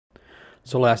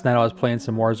So last night I was playing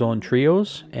some Warzone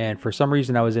trios, and for some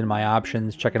reason I was in my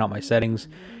options, checking out my settings,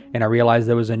 and I realized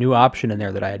there was a new option in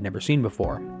there that I had never seen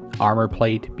before. Armor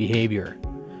plate behavior.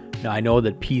 Now I know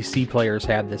that PC players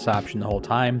have this option the whole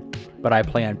time, but I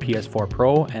play on PS4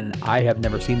 Pro and I have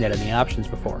never seen that in the options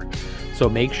before. So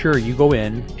make sure you go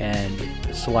in and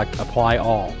select apply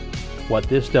all. What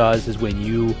this does is when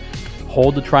you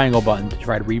hold the triangle button to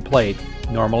try to replate,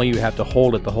 normally you have to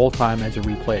hold it the whole time as you're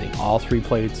replating. All three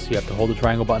plates, you have to hold the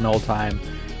triangle button the whole time.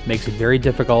 Makes it very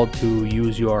difficult to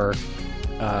use your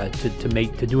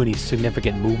to do any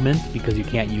significant movement because you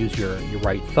can't use your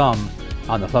right thumb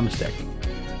on the thumbstick.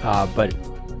 But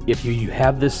if you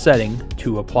have this setting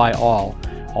to apply all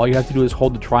you have to do is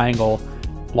hold the triangle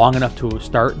long enough to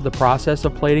start the process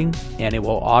of plating, and it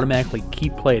will automatically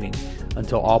keep plating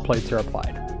until all plates are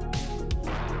applied.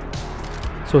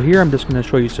 So here I'm just going to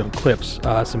show you some clips,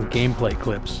 some gameplay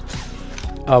clips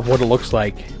of what it looks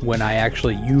like when I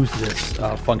actually use this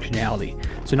functionality.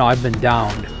 So now I've been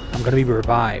downed, I'm going to be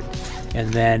revived,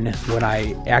 and then when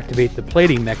I activate the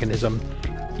plating mechanism,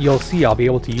 you'll see I'll be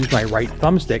able to use my right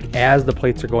thumbstick as the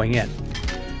plates are going in.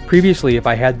 Previously, if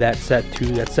I had that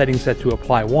setting set to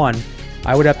apply one,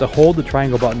 I would have to hold the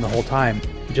triangle button the whole time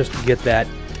just to get that,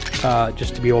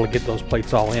 just to be able to get those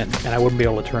plates all in, and I wouldn't be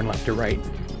able to turn left or right.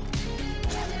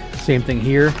 Same thing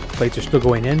here, plates are still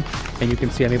going in, and you can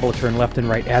see I'm able to turn left and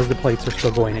right as the plates are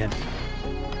still going in.